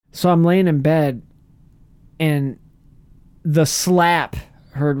So I'm laying in bed, and the slap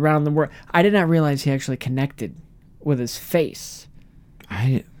heard around the world. I did not realize he actually connected with his face.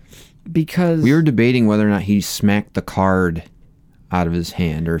 Because we were debating whether or not he smacked the card out of his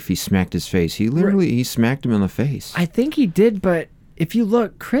hand or if he smacked his face. He smacked him in the face. I think he did, but if you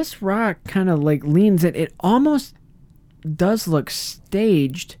look, Chris Rock kind of like leans it. It almost does look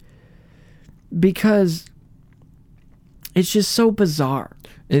staged because it's just so bizarre.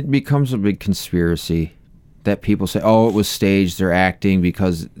 It becomes a big conspiracy that people say, oh, it was staged, they're acting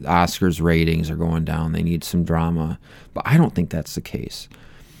because Oscars ratings are going down, they need some drama. But I don't think that's the case.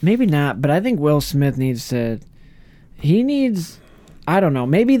 Maybe not, but I think Will Smith I don't know,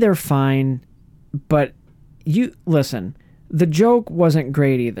 maybe they're fine, but listen, the joke wasn't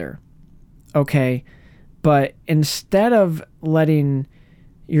great either, okay? But instead of letting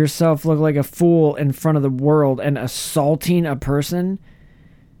yourself look like a fool in front of the world and assaulting a person,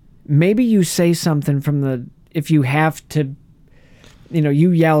 maybe you say something if you have to,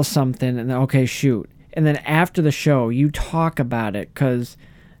 you yell something and then, okay, shoot. And then after the show, you talk about it because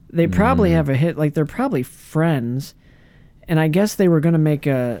they probably have a hit. Like, they're probably friends. And I guess they were going to make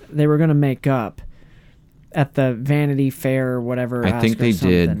up at the Vanity Fair or whatever. I think they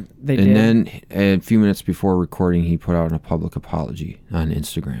did. They did. And then a few minutes before recording, he put out a public apology on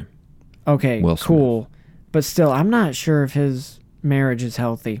Instagram. Okay, cool. But still, I'm not sure if his marriage is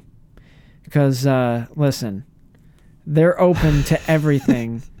healthy. Because, listen, they're open to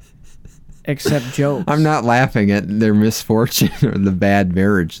everything except jokes. I'm not laughing at their misfortune or the bad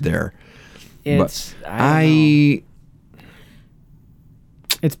marriage there. It's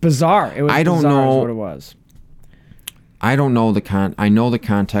bizarre. It was I don't bizarre know is what it was. I don't know I know the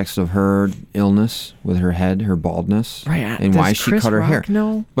context of her illness with her head, her baldness, right? And why she cut her hair.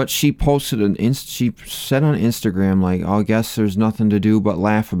 No, but she posted she said on Instagram like, "Oh, I guess there's nothing to do but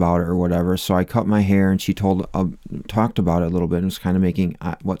laugh about it or whatever." So I cut my hair, and she talked about it a little bit and was kind of making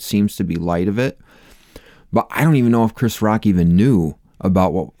what seems to be light of it. But I don't even know if Chris Rock even knew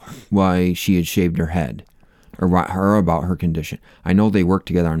about why she had shaved her head. Or about her condition. I know they worked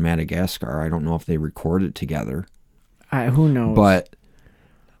together on Madagascar. I don't know if they recorded together. Who knows? But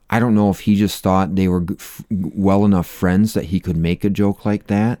I don't know if he just thought they were well enough friends that he could make a joke like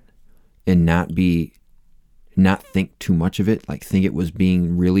that and not think too much of it, like think it was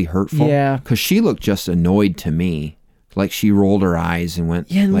being really hurtful. Yeah. Because she looked just annoyed to me. Like she rolled her eyes and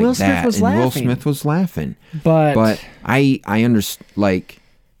went and like Will that. Smith was laughing. Will Smith was laughing. But I understand, like,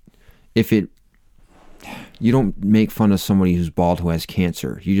 if it... You don't make fun of somebody who's bald who has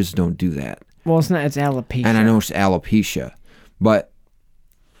cancer. You just don't do that. Well, it's not. It's alopecia. And I know it's alopecia, but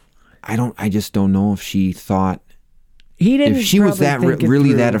I just don't know if she thought if she was that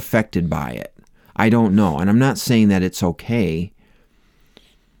really that affected by it. I don't know, and I'm not saying that it's okay.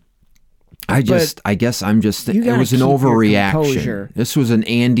 I guess I'm just. It was an overreaction. This was an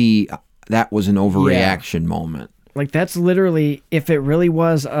Andy. That was an overreaction moment. Like, that's literally, if it really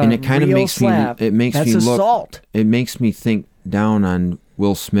was a and it kind of makes slap, me, it makes that's me look, assault. It makes me think down on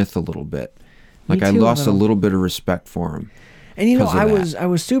Will Smith a little bit. Like, I lost a little bit of respect for him. And I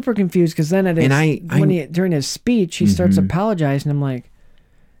was super confused because then during his speech, he starts apologizing. I'm like,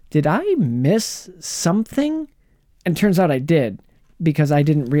 did I miss something? And turns out I did, because I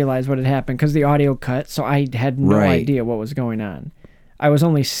didn't realize what had happened because the audio cut, so I had no idea what was going on. I was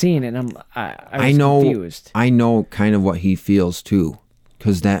only seeing it, and I was confused. I know kind of what he feels, too.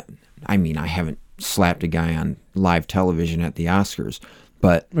 Because I haven't slapped a guy on live television at the Oscars.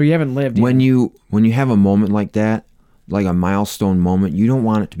 But well, you haven't lived when you have a moment like that, like a milestone moment, you don't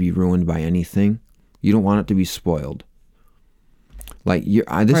want it to be ruined by anything. You don't want it to be spoiled. Like,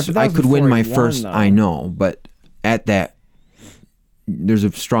 I could win my first... I know, but at that... There's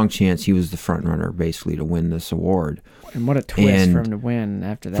a strong chance he was the front runner, basically, to win this award. And what a twist for him to win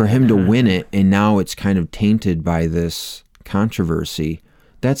after that. For him to win it, and now it's kind of tainted by this controversy.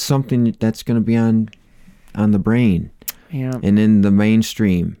 That's something that's going to be on the brain. Yeah. And in the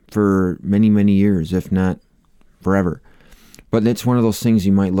mainstream for many, many years, if not forever. But it's one of those things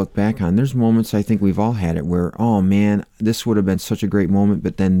you might look back on. There's moments, I think we've all had it, where, oh man, this would have been such a great moment,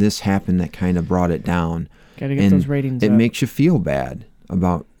 but then this happened that kind of brought it down. Gotta get those ratings up. It up. makes you feel bad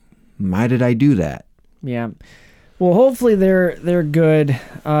about, why did I do that? Yeah. Well, hopefully they're good.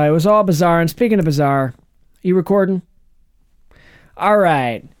 It was all bizarre. And speaking of bizarre, you recording? All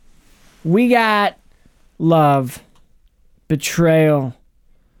right. We got love, betrayal,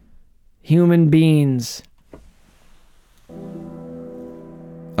 human beings.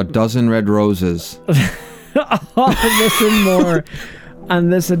 A dozen red roses. All of this and more on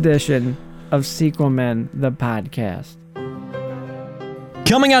this edition of Sequel Men, the podcast.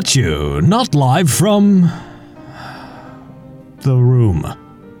 Coming at you, not live from the room.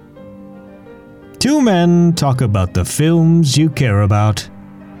 Two men talk about the films you care about.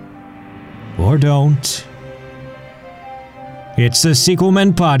 Or don't. It's the Sequel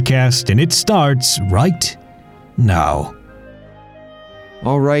Men Podcast, and it starts right now.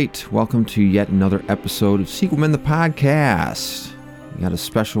 All right, welcome to yet another episode of Sequel Men the Podcast. We got a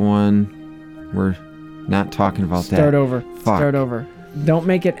special one. We're not talking about that. Start over. Fuck. Start over. Don't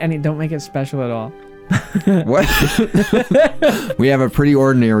make it special at all. What? We have a pretty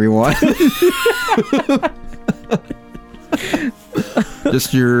ordinary one.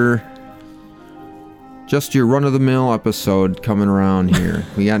 Just your run-of-the-mill episode coming around here.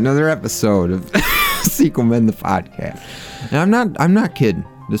 We got another episode of Sequel Men the Podcast. And I'm not kidding.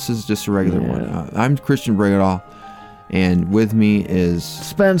 This is just a regular one. I'm Christian Brigadall, and with me is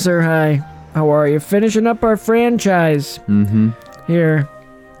Spencer. Hi. How are you? Finishing up our franchise here,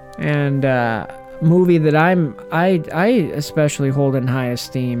 and movie that I especially hold in high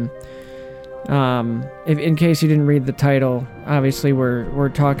esteem. If in case you didn't read the title, obviously we're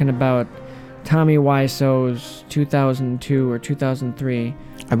talking about Tommy Wiseau's 2002 or 2003.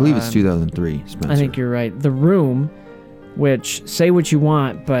 I believe it's 2003, Spencer. I think you're right. The Room, which, say what you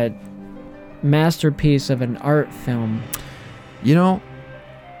want, but masterpiece of an art film. You know?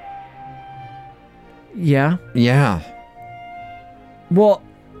 Yeah? Yeah. Well,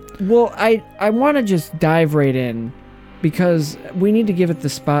 I want to just dive right in, because we need to give it the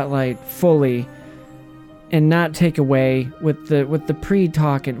spotlight fully and not take away with the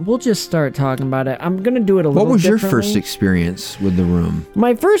pre-talking. We'll just start talking about it. I'm going to do it a little What was your differently. first experience with The Room?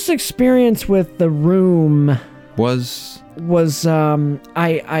 My first experience with The Room was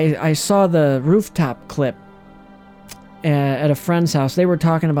I saw the rooftop clip at a friend's house. They were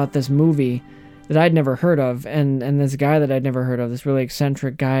talking about this movie that I'd never heard of, and this guy that I'd never heard of, this really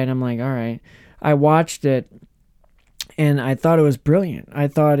eccentric guy, and I'm like, all right. I watched it, and I thought it was brilliant. I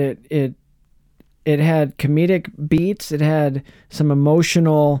thought it had comedic beats. It had some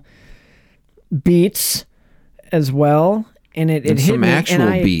emotional beats as well, and it hit some me,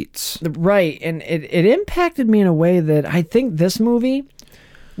 actual beats. Right, and it impacted me in a way that I think this movie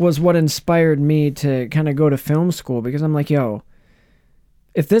was what inspired me to kind of go to film school, because I'm like, yo,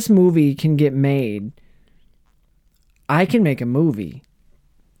 if this movie can get made, I can make a movie.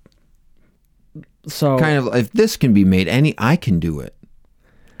 So kind of, if this can be made, I can do it,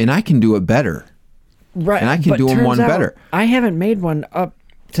 and I can do it better. Right, and I can but do them one turns out better. I haven't made one up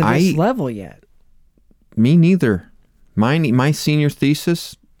to this level yet. Me neither. My senior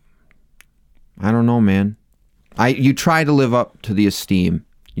thesis, I don't know, man. You try to live up to the esteem.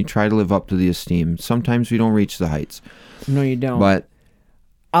 Sometimes we don't reach the heights. No, you don't. But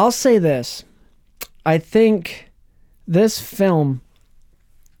I'll say this. I think this film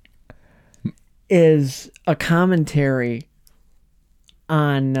is a commentary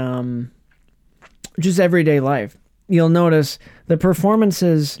on just everyday life. You'll notice the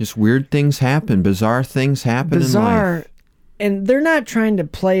performances. Just weird things happen. Bizarre things happen in life. And they're not trying to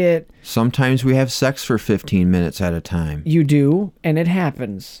play it. Sometimes we have sex for 15 minutes at a time. You do, and it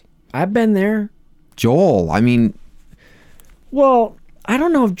happens. I've been there. Joel, I mean... Well, I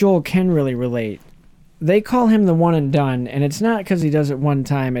don't know if Joel can really relate. They call him the one and done, and it's not because he does it one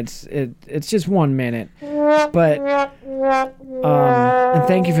time. It's just 1 minute. But, and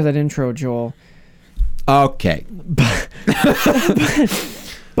thank you for that intro, Joel. Okay.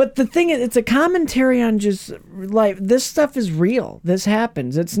 But the thing is, it's a commentary on just life. This stuff is real. This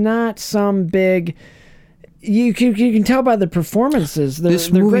happens. It's not some big... You can tell by the performances. This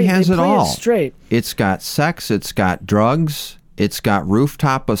they're movie great. has they it play all. It straight. It's got sex. It's got drugs. It's got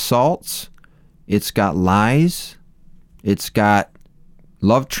rooftop assaults. It's got lies. It's got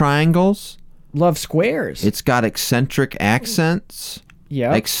love triangles. Love squares. It's got eccentric accents.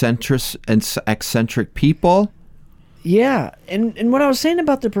 Yeah. Eccentric people. Yeah, and what I was saying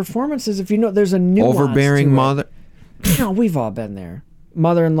about the performances, if you know, there's a nuance. Overbearing to mother. You know, we've all been there.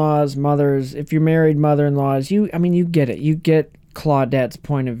 Mother-in-laws, mothers. If you're married, mother-in-laws. You get it. You get Claudette's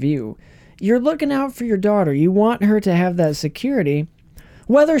point of view. You're looking out for your daughter. You want her to have that security,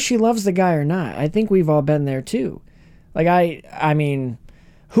 whether she loves the guy or not. I think we've all been there too. Like I mean,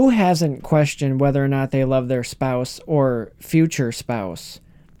 who hasn't questioned whether or not they love their spouse or future spouse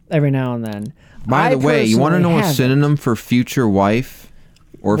every now and then? By the way, you want to know a synonym for future wife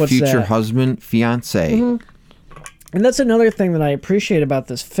or What's future that? husband? Fiance. Mm-hmm. And that's another thing that I appreciate about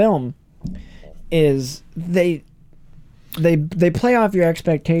this film is they play off your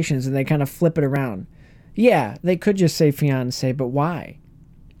expectations and they kind of flip it around. Yeah, they could just say fiance, but why?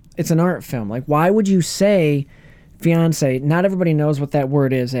 It's an art film. Like, why would you say fiance, not everybody knows what that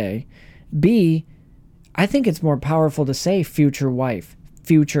word is, A. B, I think it's more powerful to say future wife,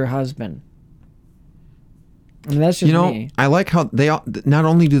 future husband. I mean, that's just me. I like how not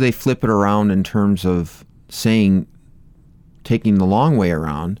only do they flip it around in terms of taking the long way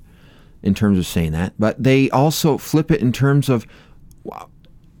around in terms of saying that, but they also flip it in terms of,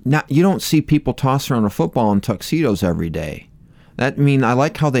 you don't see people toss around a football in tuxedos every day. I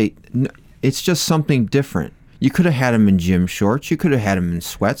like how it's just something different. You could have had them in gym shorts. You could have had them in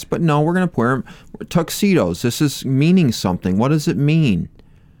sweats, but no, we're going to wear them tuxedos. This is meaning something. What does it mean?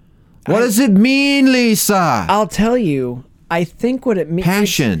 What does it mean, Lisa? I'll tell you. I think what it means.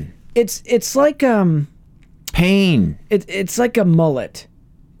 Passion. It's like pain. It's like a mullet.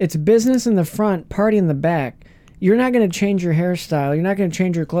 It's business in the front, party in the back. You're not going to change your hairstyle. You're not going to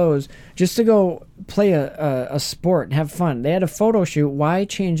change your clothes just to go play a sport and have fun. They had a photo shoot. Why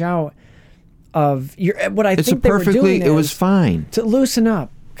change out of your? What I think they were doing it was fine to loosen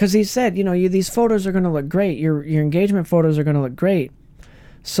up, because he said, these photos are going to look great. Your engagement photos are going to look great.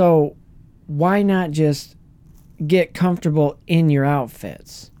 So why not just get comfortable in your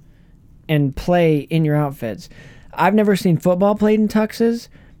outfits and play in your outfits? I've never seen football played in tuxes.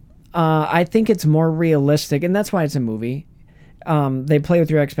 I think it's more realistic, and that's why it's a movie. They play with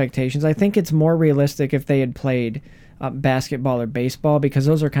your expectations. I think it's more realistic if they had played basketball or baseball, because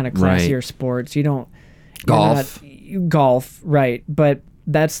those are kind of classier sports. You don't golf, right? But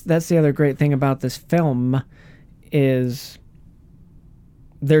that's the other great thing about this film is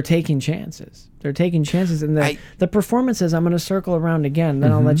they're taking chances. They're taking chances, and the performances. I'm going to circle around again.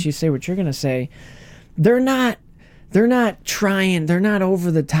 Then I'll let you say what you're going to say. They're not trying. They're not over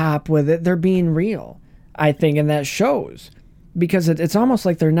the top with it. They're being real, I think, and that shows, because it's almost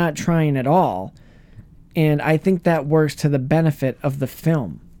like they're not trying at all, and I think that works to the benefit of the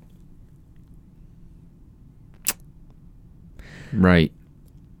film. Right.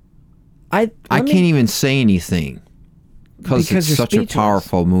 I can't even say anything because it's such a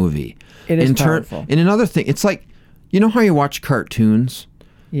powerful movie. It is powerful. And another thing, it's like, how you watch cartoons?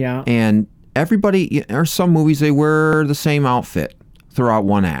 Yeah. And everybody, or some movies, they wear the same outfit throughout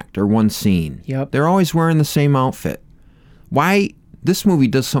one act or one scene. Yep. They're always wearing the same outfit. Why? This movie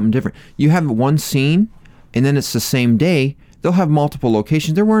does something different. You have one scene, and then it's the same day. They'll have multiple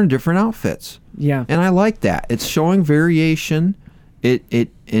locations. They're wearing different outfits. Yeah. And I like that. It's showing variation. And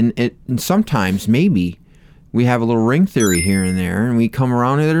sometimes maybe we have a little ring theory here and there, and we come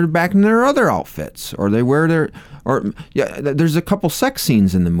around and they're back in their other outfits, or they wear there's a couple sex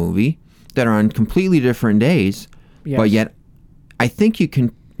scenes in the movie that are on completely different days, yes. But yet I think you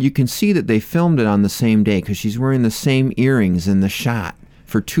can see that they filmed it on the same day, because she's wearing the same earrings in the shot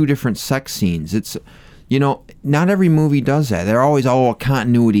for two different sex scenes. It's, not every movie does that. They're always,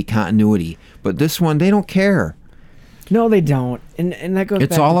 continuity, but this one, they don't care. No, they don't, and that goes.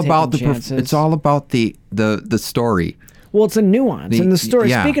 It's back all to about it's all about the story. Well, it's a nuance in the story.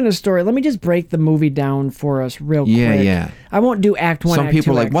 Yeah. Speaking of story, let me just break the movie down for us real quick. Yeah. I won't do Act 1, Some Act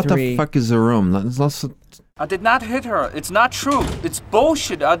people 2, are like, Act what 3. the fuck is the room? Let's I did not hit her. It's not true. It's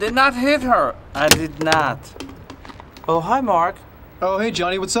bullshit. I did not hit her. I did not. Oh, hi, Mark. Oh, hey,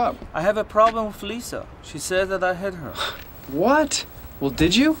 Johnny, what's up? I have a problem with Lisa. She said that I hit her. What? Well,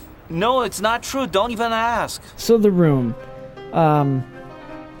 did you? No, it's not true. Don't even ask. So The Room.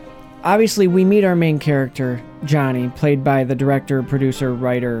 Obviously, we meet our main character, Johnny, played by the director, producer,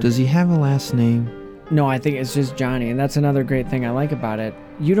 writer. Does he have a last name? No, I think it's just Johnny, and that's another great thing I like about it.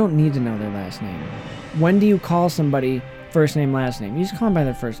 You don't need to know their last name. When do you call somebody first name, last name? You just call them by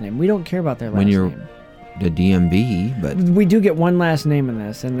their first name. We don't care about their last name. The DMV, but we do get one last name in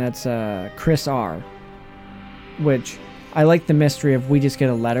this, and that's Chris R., which I like the mystery of. We just get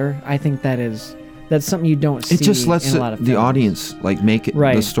a letter. I think that's something you don't see. It just lets in a lot of the films. Audience make it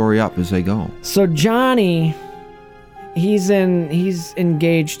the story up as they go. So Johnny, he's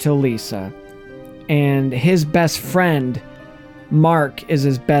engaged to Lisa, and his best friend, Mark, is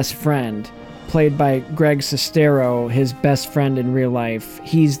his best friend, played by Greg Sestero, his best friend in real life.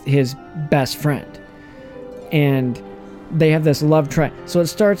 He's his best friend. And they have this love triangle. So it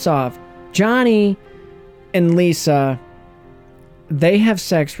starts off, Johnny and Lisa, they have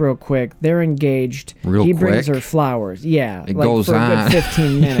sex real quick. They're engaged. He brings her flowers. Yeah. It goes for on. a good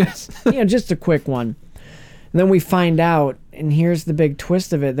 15 minutes. Just a quick one. And then we find out, and here's the big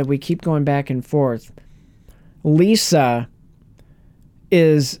twist of it that we keep going back and forth. Lisa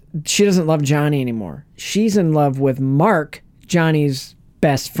she doesn't love Johnny anymore. She's in love with Mark, Johnny's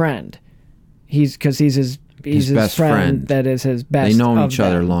best friend. Because he's his best friend that is his best. They know each them.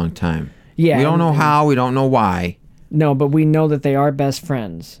 other a long time. Yeah. We don't know how. We don't know why. No, but we know that they are best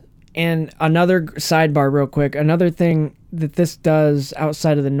friends. And another sidebar real quick, another thing that this does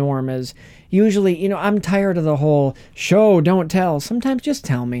outside of the norm is usually, I'm tired of the whole show, don't tell. Sometimes just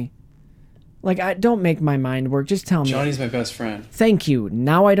tell me. Like, don't make my mind work. Just tell me. Johnny's my best friend. Thank you.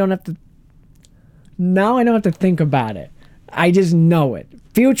 Now I don't have to think about it. I just know it.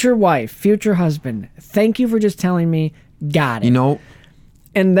 Future wife, future husband. Thank you for just telling me. Got it.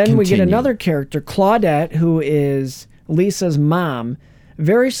 And then we get another character, Claudette, who is Lisa's mom.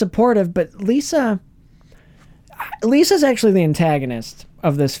 Very supportive, but Lisa's actually the antagonist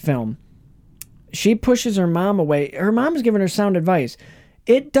of this film. She pushes her mom away. Her mom's giving her sound advice.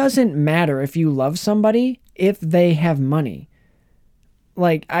 It doesn't matter if you love somebody if they have money.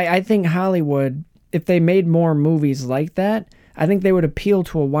 Like, I think Hollywood, if they made more movies like that, I think they would appeal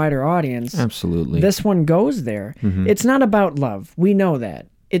to a wider audience. Absolutely. This one goes there. Mm-hmm. It's not about love. We know that.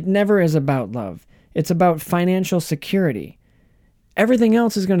 It never is about love. It's about financial security. Everything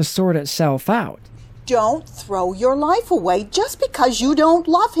else is going to sort itself out. Don't throw your life away just because you don't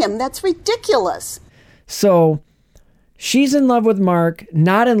love him. That's ridiculous. So she's in love with Mark,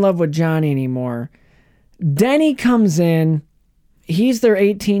 not in love with Johnny anymore. Denny comes in. He's their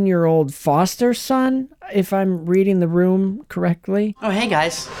 18-year-old foster son, if I'm reading the room correctly. Oh, hey,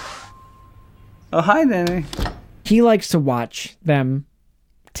 guys. Oh, hi, Danny. He likes to watch them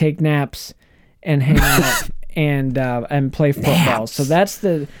take naps and hang out and play football. So that's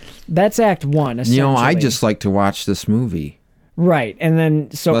act one, essentially. I just like to watch this movie. Right. And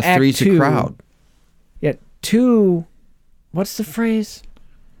then, so the act three's two. A crowd. Yeah, two, what's the phrase?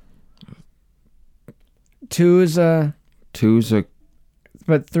 Two's a...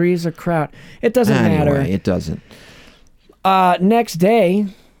 But three's a crowd. It doesn't matter. It doesn't. Next day,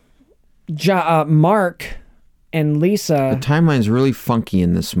 Mark and Lisa... The timeline's really funky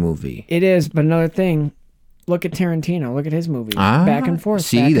in this movie. It is, but another thing, look at Tarantino. Look at his movies. Back and forth.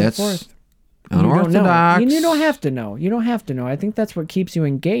 See, back that's and forth. unorthodox. You don't have to know. You don't have to know. I think that's what keeps you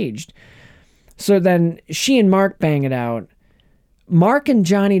engaged. So then she and Mark bang it out. Mark and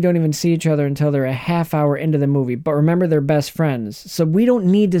Johnny don't even see each other until they're a half hour into the movie. But remember, they're best friends. So we don't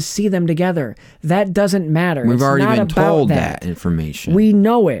need to see them together. That doesn't matter. We've It's already not been about told that information. We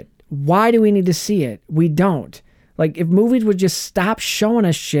know it. Why do we need to see it? We don't. Like, if movies would just stop showing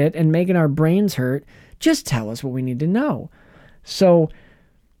us shit and making our brains hurt, just tell us what we need to know. So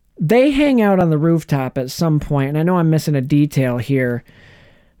they hang out on the rooftop at some point, and I know I'm missing a detail here,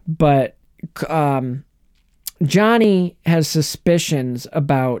 but Johnny has suspicions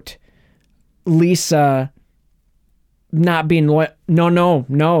about Lisa not being loyal.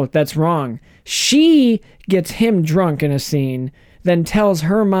 No, that's wrong. She gets him drunk in a scene, then tells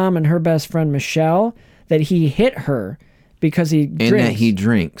her mom and her best friend Michelle that he hit her because he drinks. And that he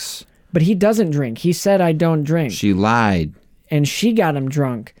drinks. But he doesn't drink. He said, I don't drink. She lied. And she got him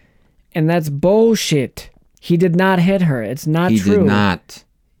drunk. And that's bullshit. He did not hit her. It's not true. He did not.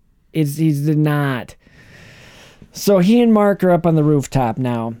 He did not. So he and Mark are up on the rooftop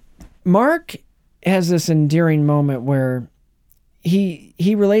now. Mark has this endearing moment where he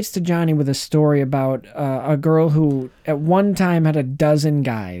relates to Johnny with a story about a girl who at one time had a dozen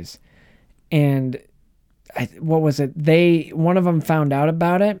guys. And what was it? One of them found out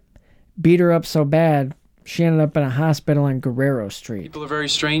about it, beat her up so bad, she ended up in a hospital on Guerrero Street. People are very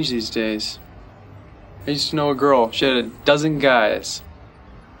strange these days. I used to know a girl. She had a dozen guys.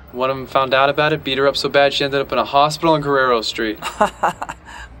 One of them found out about it, beat her up so bad she ended up in a hospital on Guerrero Street.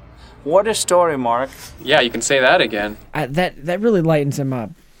 What a story, Mark. Yeah, you can say that again. That really lightens him up.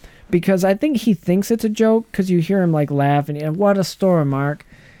 Because I think he thinks it's a joke, because you hear him like laughing. What a story, Mark.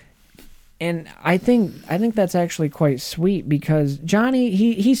 And I think that's actually quite sweet, because Johnny,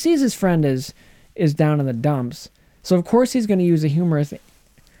 he sees his friend is down in the dumps. So of course he's going to use a humorous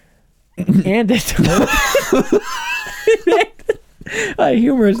antidote. A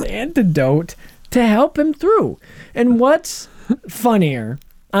humorous antidote to help him through. And what's funnier?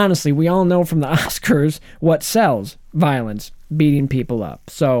 Honestly, we all know from the Oscars what sells: violence, beating people up.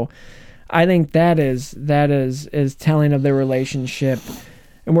 So I think that is telling of their relationship.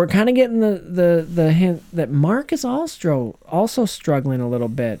 And we're kind of getting the hint that Mark is also struggling a little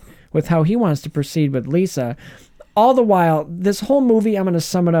bit with how he wants to proceed with Lisa. All the while, this whole movie, I'm going to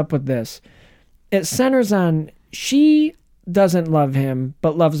sum it up with this. It centers on she doesn't love him,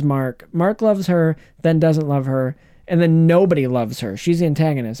 but loves Mark. Mark loves her, then doesn't love her, and then nobody loves her. She's the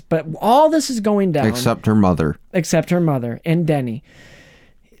antagonist. But all this is going down. Except her mother. Except her mother and Denny.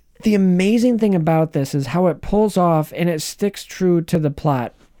 The amazing thing about this is how it pulls off and it sticks true to the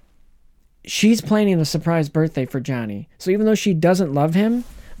plot. She's planning a surprise birthday for Johnny. So even though she doesn't love him,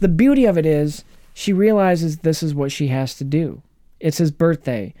 the beauty of it is she realizes this is what she has to do. It's his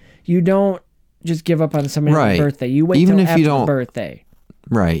birthday. You don't just give up on somebody's Right. birthday. You wait Even till if you after don't- the birthday.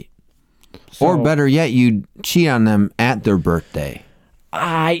 Right. So, Or better yet, you cheat on them at their birthday.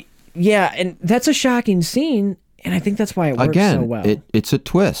 Yeah, and that's a shocking scene, and I think that's why it works Again, so well. it's a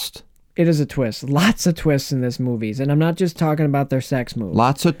twist. It is a twist. Lots of twists in this movies, and I'm not just talking about their sex moves.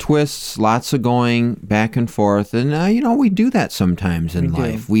 Lots of twists, lots of going back and forth, and we do that sometimes in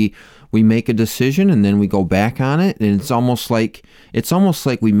life. We make a decision and then we go back on it, and it's almost like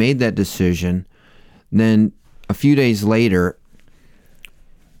we made that decision, then a few days later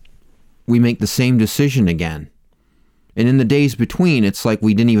we make the same decision again. And in the days between, it's like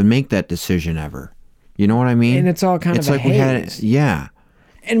we didn't even make that decision ever. You know what I mean? And it's all kind it's of a like we had haze. yeah.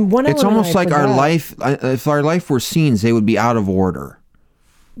 And one It's element almost I like our forgot- life. If our life were scenes, they would be out of order.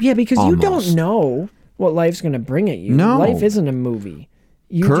 Yeah, because you Almost. don't know what life's going to bring at you. No. Life isn't a movie.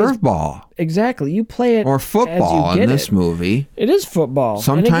 You just, Curveball exactly. You play it or as football you in get this it. movie. It is football. And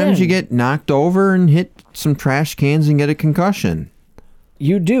Sometimes you again, get knocked over and hit some trash cans and get a concussion.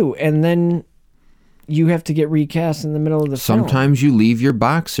 You do, and then you have to get recast in the middle of the film. Sometimes you leave your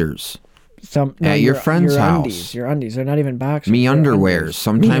boxers. At your friend's house. Undies, your undies. They're not even boxers. Me they're underwears. undies.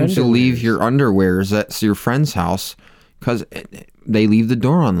 Sometimes Me you leave underwears. your underwears at your friend's house because they leave the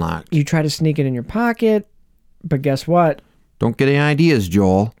door unlocked. You try to sneak it in your pocket, but guess what? Don't get any ideas,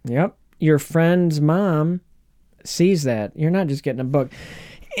 Joel. Yep. Your friend's mom sees that. You're not just getting a book.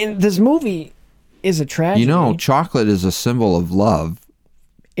 And this movie is a tragedy. You know, chocolate is a symbol of love.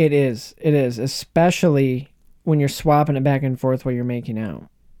 It is. It is. Especially when you're swapping it back and forth while you're making out.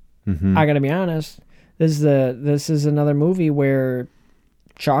 Mm-hmm. I gotta be honest. This is another movie where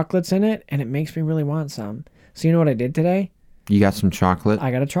chocolate's in it, and it makes me really want some. So you know what I did today? You got some chocolate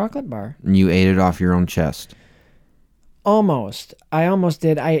I got a chocolate bar. and you ate it off your own chest. Almost. I almost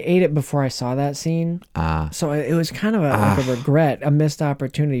did. I ate it before I saw that scene. So it was kind of like a regret, a missed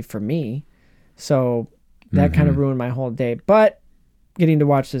opportunity for me. So that kind of ruined my whole day. But getting to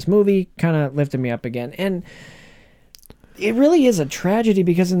watch this movie kind of lifted me up again. And it really is a tragedy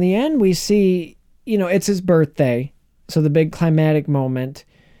because in the end we see, it's his birthday. So the big climatic moment.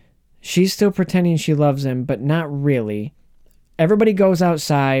 She's still pretending she loves him, but not really. Everybody goes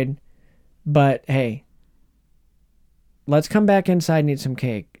outside, but hey, let's come back inside and eat some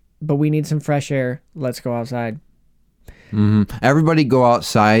cake. But we need some fresh air. Let's go outside. Mm-hmm. Everybody go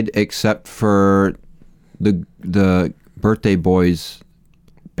outside except for the birthday boy's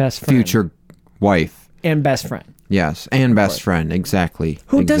Best friend. future wife. And best friend. Yes, and best friend. Exactly.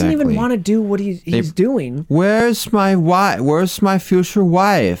 Who doesn't even Exactly. want to do what he's doing. Where's my wife? Where's my future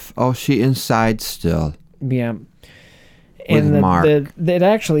wife? Oh, she inside still. Yeah. With Mark. It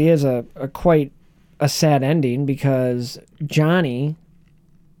actually is a quite a sad ending because Johnny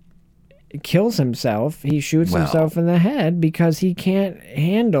kills himself. He shoots Well. himself in the head because he can't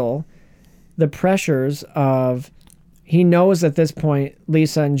handle the pressures of... He knows at this point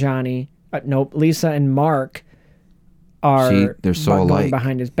Lisa and Lisa and Mark are they're so going alike.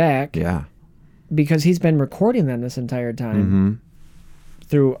 behind his back Yeah. because he's been recording them this entire time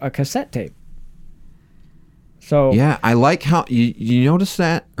through a cassette tape. So Yeah, I like how you notice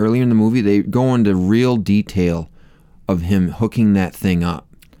that earlier in the movie they go into real detail of him hooking that thing up.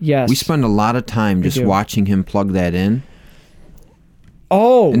 yes, We spend a lot of time just do. watching him plug that in,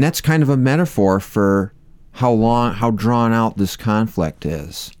 Oh, and that's kind of a metaphor for how drawn out this conflict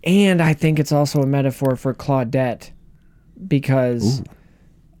is. and I think it's also a metaphor for Claudette because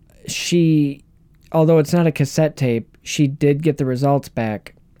she, although it's not a cassette tape, she did get the results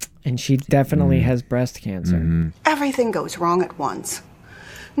back, and she definitely has breast cancer. Everything goes wrong at once.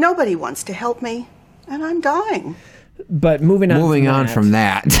 Nobody wants to help me, and I'm dying. But moving on from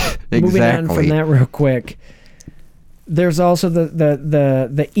that, exactly. Moving on from that real quick. There's also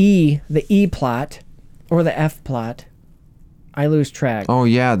the E plot or the F plot. I lose track. Oh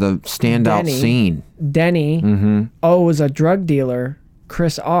yeah, the standout Denny. scene. Denny owes a drug dealer,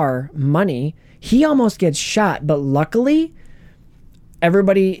 Chris R, money. He almost gets shot, but luckily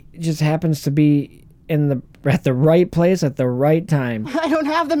everybody just happens to be at the right place at the right time. I don't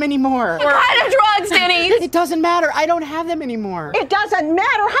have them anymore. What kind of drugs, Denny? It doesn't matter. I don't have them anymore. It doesn't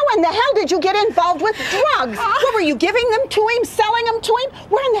matter. How in the hell did you get involved with drugs? What were you giving them to him, selling them to him?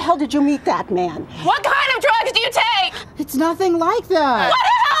 Where in the hell did you meet that man? What kind of drugs do you take? It's nothing like that. What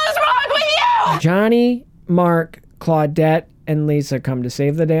the hell is wrong with you? Johnny, Mark, Claudette, and Lisa come to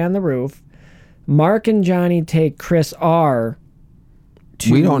save the day on the roof. Mark and Johnny take Chris R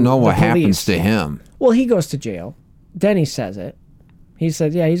to We don't know the what happens police. to him. Well, he goes to jail. Denny says it. He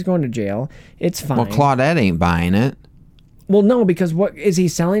said, yeah, he's going to jail. It's fine. Well, Claudette ain't buying it. Well, no, because what is he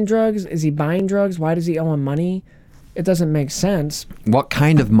selling drugs? Is he buying drugs? Why does he owe him money? It doesn't make sense. What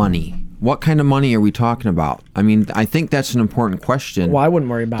kind of money? What kind of money are we talking about? I mean, I think that's an important question. Well, I wouldn't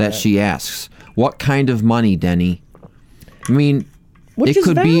worry about that it. she asks. What kind of money, Denny? I mean, Which it is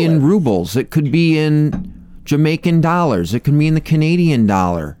could be in valid. rubles. It could be in Jamaican dollars. It could be in the Canadian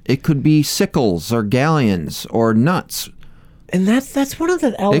dollar. It could be sickles or galleons or nuts. And that's one of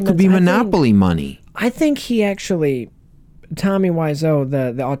the elements. It could be monopoly money. I think he actually, Tommy Wiseau,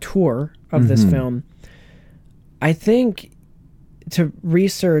 the auteur of this film, I think to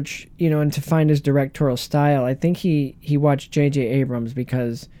research, and to find his directorial style, I think he watched J.J. Abrams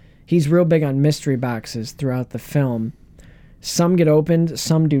because he's real big on mystery boxes throughout the film. Some get opened,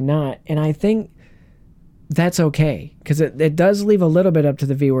 some do not. And I think that's okay because it does leave a little bit up to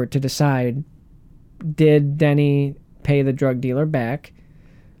the viewer to decide, did Denny pay the drug dealer back?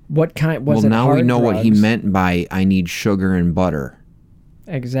 What kind was it? Well, now we hard know what he drugs? meant by I need sugar and butter.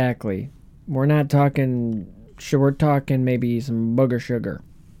 Exactly. We're not talking. We're talking maybe some booger sugar.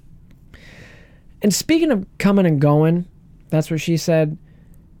 And speaking of coming and going, that's what she said.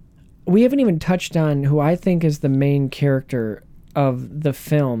 We haven't even touched on who I think is the main character of the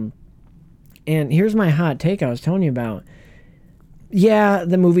film. And here's my hot take I was telling you about. Yeah,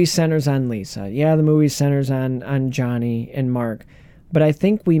 the movie centers on Lisa. Yeah, the movie centers on Johnny and Mark. But I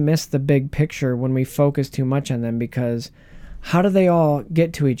think we miss the big picture when we focus too much on them because how do they all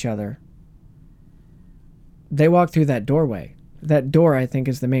get to each other? They walk through that doorway. That door, I think,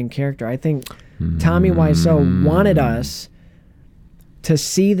 is the main character. I think Tommy Wiseau wanted us to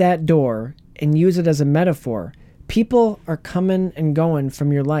see that door and use it as a metaphor. People are coming and going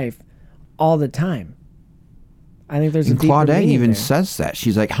from your life all the time. I think there's a And deeper Claudette meaning even there. says that.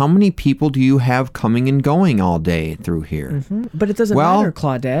 She's like, how many people do you have coming and going all day through here? But it doesn't Well, matter,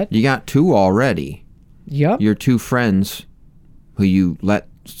 Claudette. You got 2 already. Yep. Your 2 friends who you let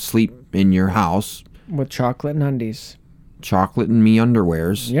sleep in your house. With chocolate and undies. Chocolate and me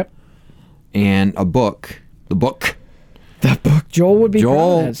underwears. Yep. And a book. The book. That book. Joel would be proud of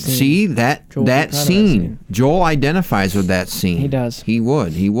Joel, that scene. see that Joel would be that proud of that scene. scene. Joel identifies with that scene. He does. He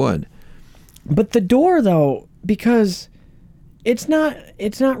would. But the door, though, because it's not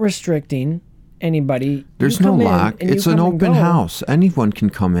restricting anybody. There's You no come in lock. and you It's an come and open go. house. Anyone can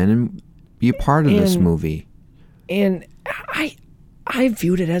come in and be a part of this And- movie. And I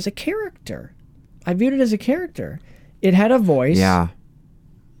viewed it as a character. It had a voice. Yeah.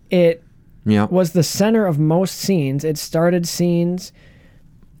 It Yeah. was the center of most scenes. It started scenes.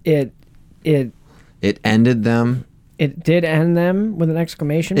 It ended them. It did end them with an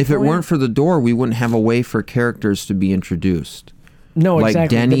exclamation If it point. weren't for the door, we wouldn't have a way for characters to be introduced. No, like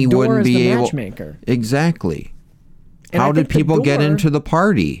exactly. Denny the door wouldn't is be the able. matchmaker. Exactly. And I How did think the people get door- into the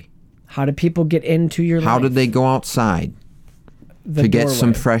party? How did people get into your How life? did they go outside The to get some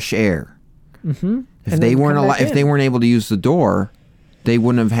doorway. fresh air? Mm-hmm. If they weren't if they weren't able to use the door, they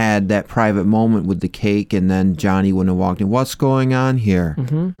wouldn't have had that private moment with the cake, and then Johnny wouldn't have walked in. What's going on here?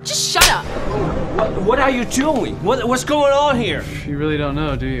 Mm-hmm. Just shut up. What are you doing? What's going on here? You really don't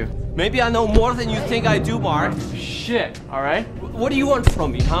know, do you? Maybe I know more than you think I do, Mark. Shit, all right? What do you want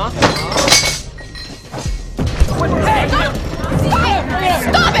from me, huh? Hey!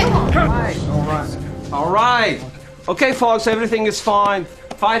 Stop it! All right. Okay, folks, everything is fine.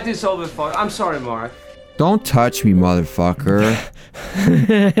 Fight is over, folks. I'm sorry, Mark. Don't touch me, motherfucker.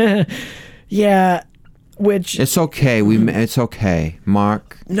 Yeah, which It's okay. It's okay,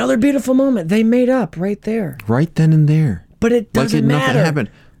 Mark. another beautiful moment. They made up right there. Right then and there. But it doesn't nothing matter. happened.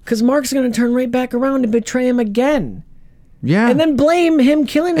 Because Mark's going to turn right back around and betray him again. Yeah. And then blame him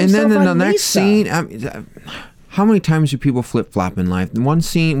killing And himself then in the on next Lisa. scene, how many times do people flip flop in life? In one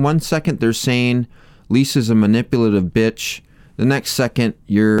scene, 1 second they're saying Lisa's a manipulative bitch. The next second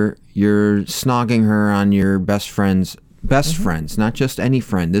you're snogging her on your best friends, not just any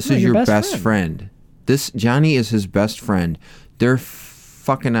friend. This No, is your your best best friend. This Johnny is his best friend. They're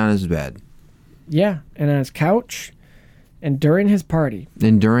fucking on his bed. Yeah, and on his couch and during his party.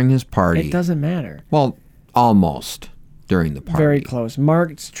 And during his party. It doesn't matter. Well, almost during the party. Very close.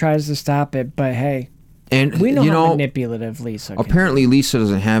 Mark tries to stop it, but hey, And we know you how know, manipulative Lisa can apparently Lisa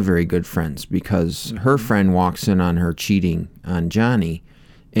doesn't have very good friends because her friend walks in on her cheating on Johnny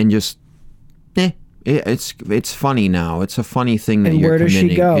and just it's funny now. It's a funny thing that And you're where does she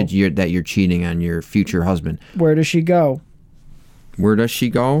committing go? that you're cheating on your future husband. be. Where does she go? Where does she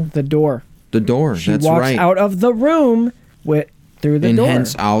go? The door. The door. She That's walks right. out of the room through the and door.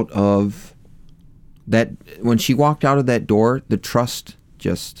 hence out of that when she walked out of that door, the trust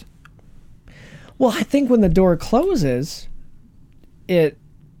just Well, I think when the door closes,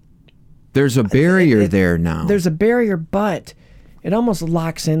 there's a barrier there now. there's a barrier, but it almost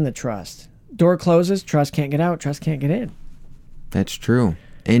locks in the trust. Door closes, trust can't get out, trust can't get in. That's true.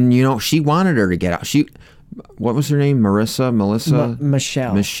 And, she wanted her to get out. What was her name? Melissa?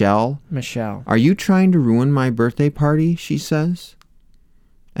 Michelle. Michelle. Are you trying to ruin my birthday party, she says,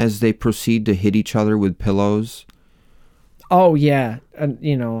 as they proceed to hit each other with pillows. Oh, yeah.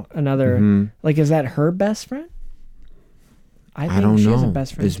 Another, is that her best friend? I think she has a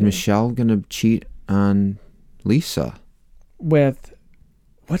best friend. Is Michelle going to cheat on Lisa? With,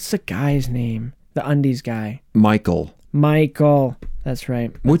 what's the guy's name? The undies guy. Michael. That's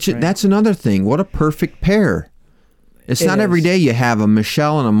right. That's another thing. What a perfect pair. It's not every day you have a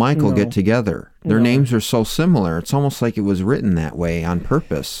Michelle and a Michael get together. Their names are so similar. It's almost like it was written that way on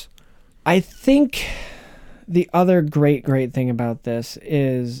purpose. I think the other great thing about this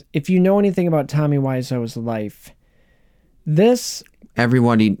is, if you know anything about Tommy Wiseau's life,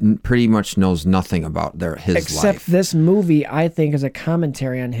 everybody pretty much knows nothing about his life. Except this movie, I think, is a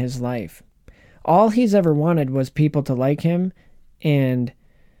commentary on his life. All he's ever wanted was people to like him and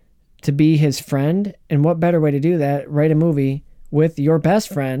to be his friend. And what better way to do that? Write a movie with your best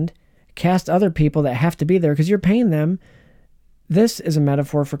friend, cast other people that have to be there because you're paying them. This is a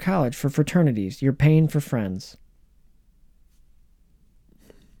metaphor for college, for fraternities. You're paying for friends.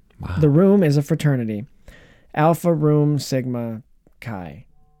 Wow. The Room is a fraternity. Alpha, Room, Sigma, Chi.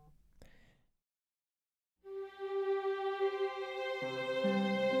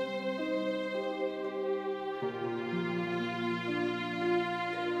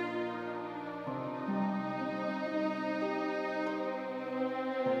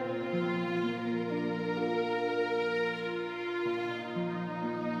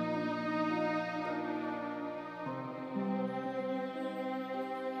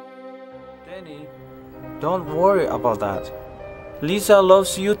 Danny, don't worry about that. Lisa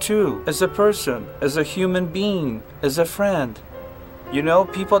loves you too, as a person, as a human being, as a friend.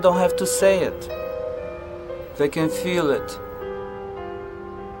 People don't have to say it. They can feel it.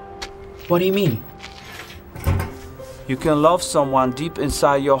 What do you mean? You can love someone deep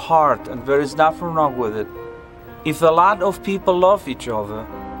inside your heart, and there is nothing wrong with it. If a lot of people love each other,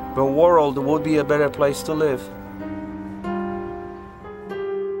 the world would be a better place to live.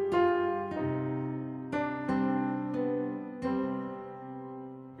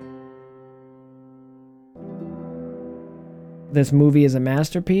 This movie is a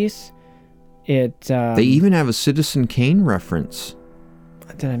masterpiece. They even have a Citizen Kane reference.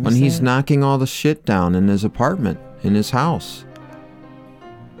 Did I miss when he's that? knocking all the shit down in his apartment, in his house.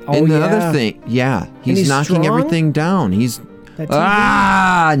 Oh, and the yeah. other thing, he's knocking strong? everything down. He's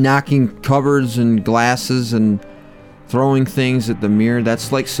knocking cupboards and glasses and throwing things at the mirror.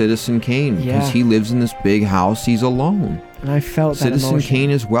 That's like Citizen Kane because he lives in this big house. He's alone. And I felt that Citizen emotion. Kane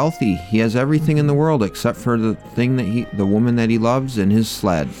is wealthy. He has everything in the world except for the woman that he loves and his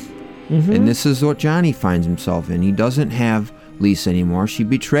sled. Mm-hmm. And this is what Johnny finds himself in. He doesn't have Lisa anymore. She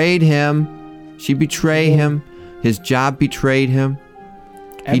betrayed him. She betrayed him. His job betrayed him.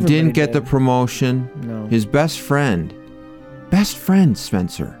 He didn't get the promotion. No. His best friend,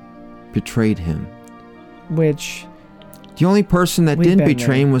 Spencer, betrayed him. Which... The only person that didn't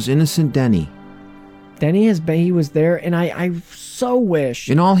betray him was innocent Denny. Denny he was there, and I so wish...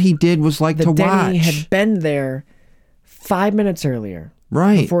 And all he did was like to watch. Denny had been there 5 minutes earlier.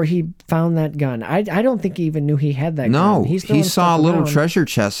 Right. Before he found that gun. I don't think he even knew he had that gun. No, he saw a little around. treasure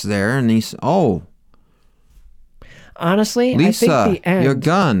chest there, and he's, honestly, Lisa, I think the end... your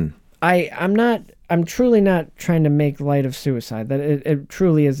gun. I'm truly not trying to make light of suicide. That it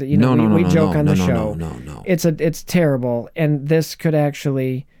truly is. We joke on the show. No. It's terrible, and this could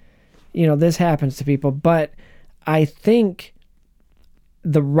actually, this happens to people. But I think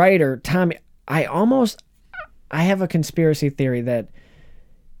the writer Tommy, I have a conspiracy theory that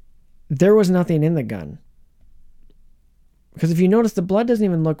there was nothing in the gun. Because if you notice, the blood doesn't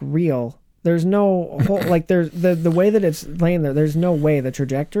even look real. There's no whole, there's the way that it's laying there. There's no way the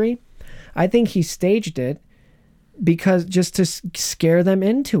trajectory. I think he staged it because just to scare them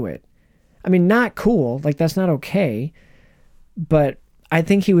into it. I mean, not cool. That's not okay. But I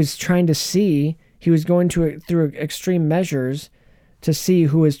think he was trying to see. He was going through extreme measures to see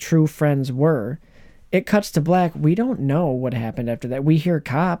who his true friends were. It cuts to black. We don't know what happened after that. We hear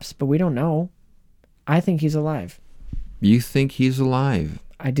cops, but we don't know. I think he's alive. You think he's alive?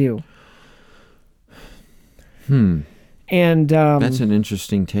 I do. And that's an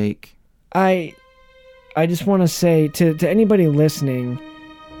interesting take. I just want to say to anybody listening,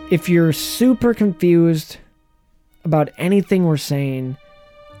 if you're super confused about anything we're saying,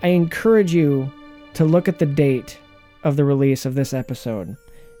 I encourage you to look at the date of the release of this episode,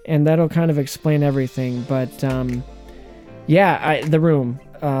 and that'll kind of explain everything. But The Room,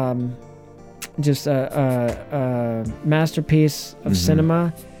 just a masterpiece of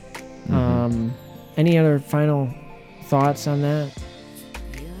cinema. Any other final thoughts on that?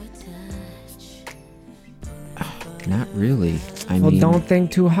 Not really. I Well, mean, don't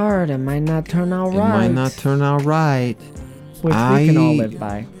think too hard. It might not turn out it right. might not turn out right. Which we can all live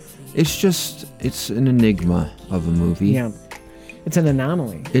by. It's an enigma of a movie. Yeah. It's an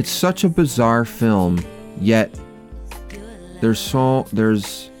anomaly. It's such a bizarre film, yet there's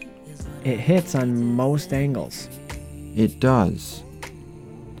It hits on most angles. it does.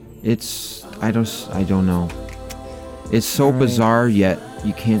 I don't know. It's so All right. bizarre, yet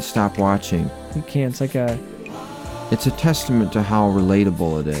you can't stop watching. You can't. It's a testament to how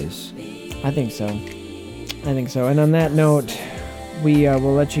relatable it is. I think so. And on that note, we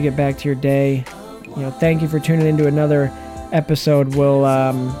will let you get back to your day. Thank you for tuning into another episode. We'll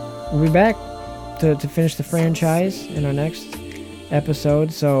be back to finish the franchise in our next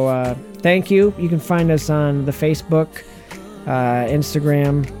episode. So thank you. You can find us on the Facebook,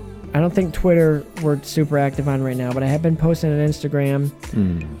 Instagram. I don't think Twitter we're super active on right now, but I have been posting on Instagram.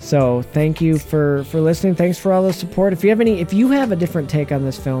 So thank you for listening. Thanks for all the support. If you have a different take on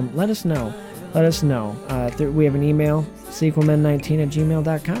this film, let us know. We have an email,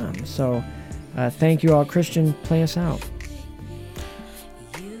 sequelmen19@gmail.com. So thank you all. Christian, play us out.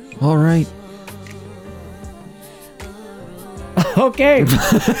 All right. Okay.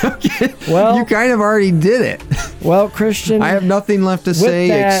 Well, you kind of already did it. Well, Christian, I have nothing left to say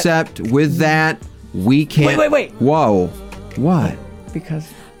that- except with that we can't. Wait. Whoa. What? Because.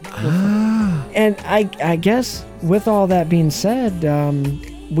 And I guess with all that being said,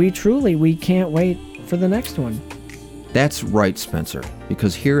 we can't wait for the next one. That's right, Spencer.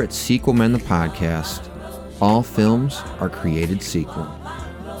 Because here at Sequel Men the Podcast, all films are created sequel.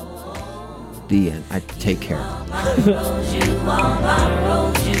 The end. Take care.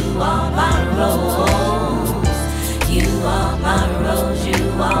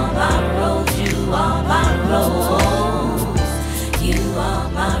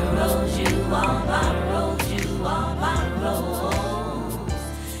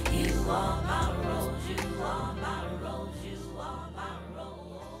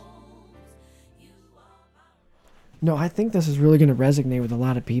 No, I think this is really going to resonate with a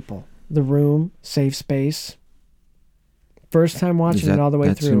lot of people. The Room, Safe Space. First time watching it all the way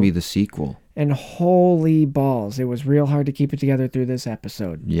that's through. going to be the sequel. And holy balls, it was real hard to keep it together through this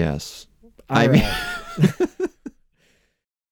episode. Yes. All right.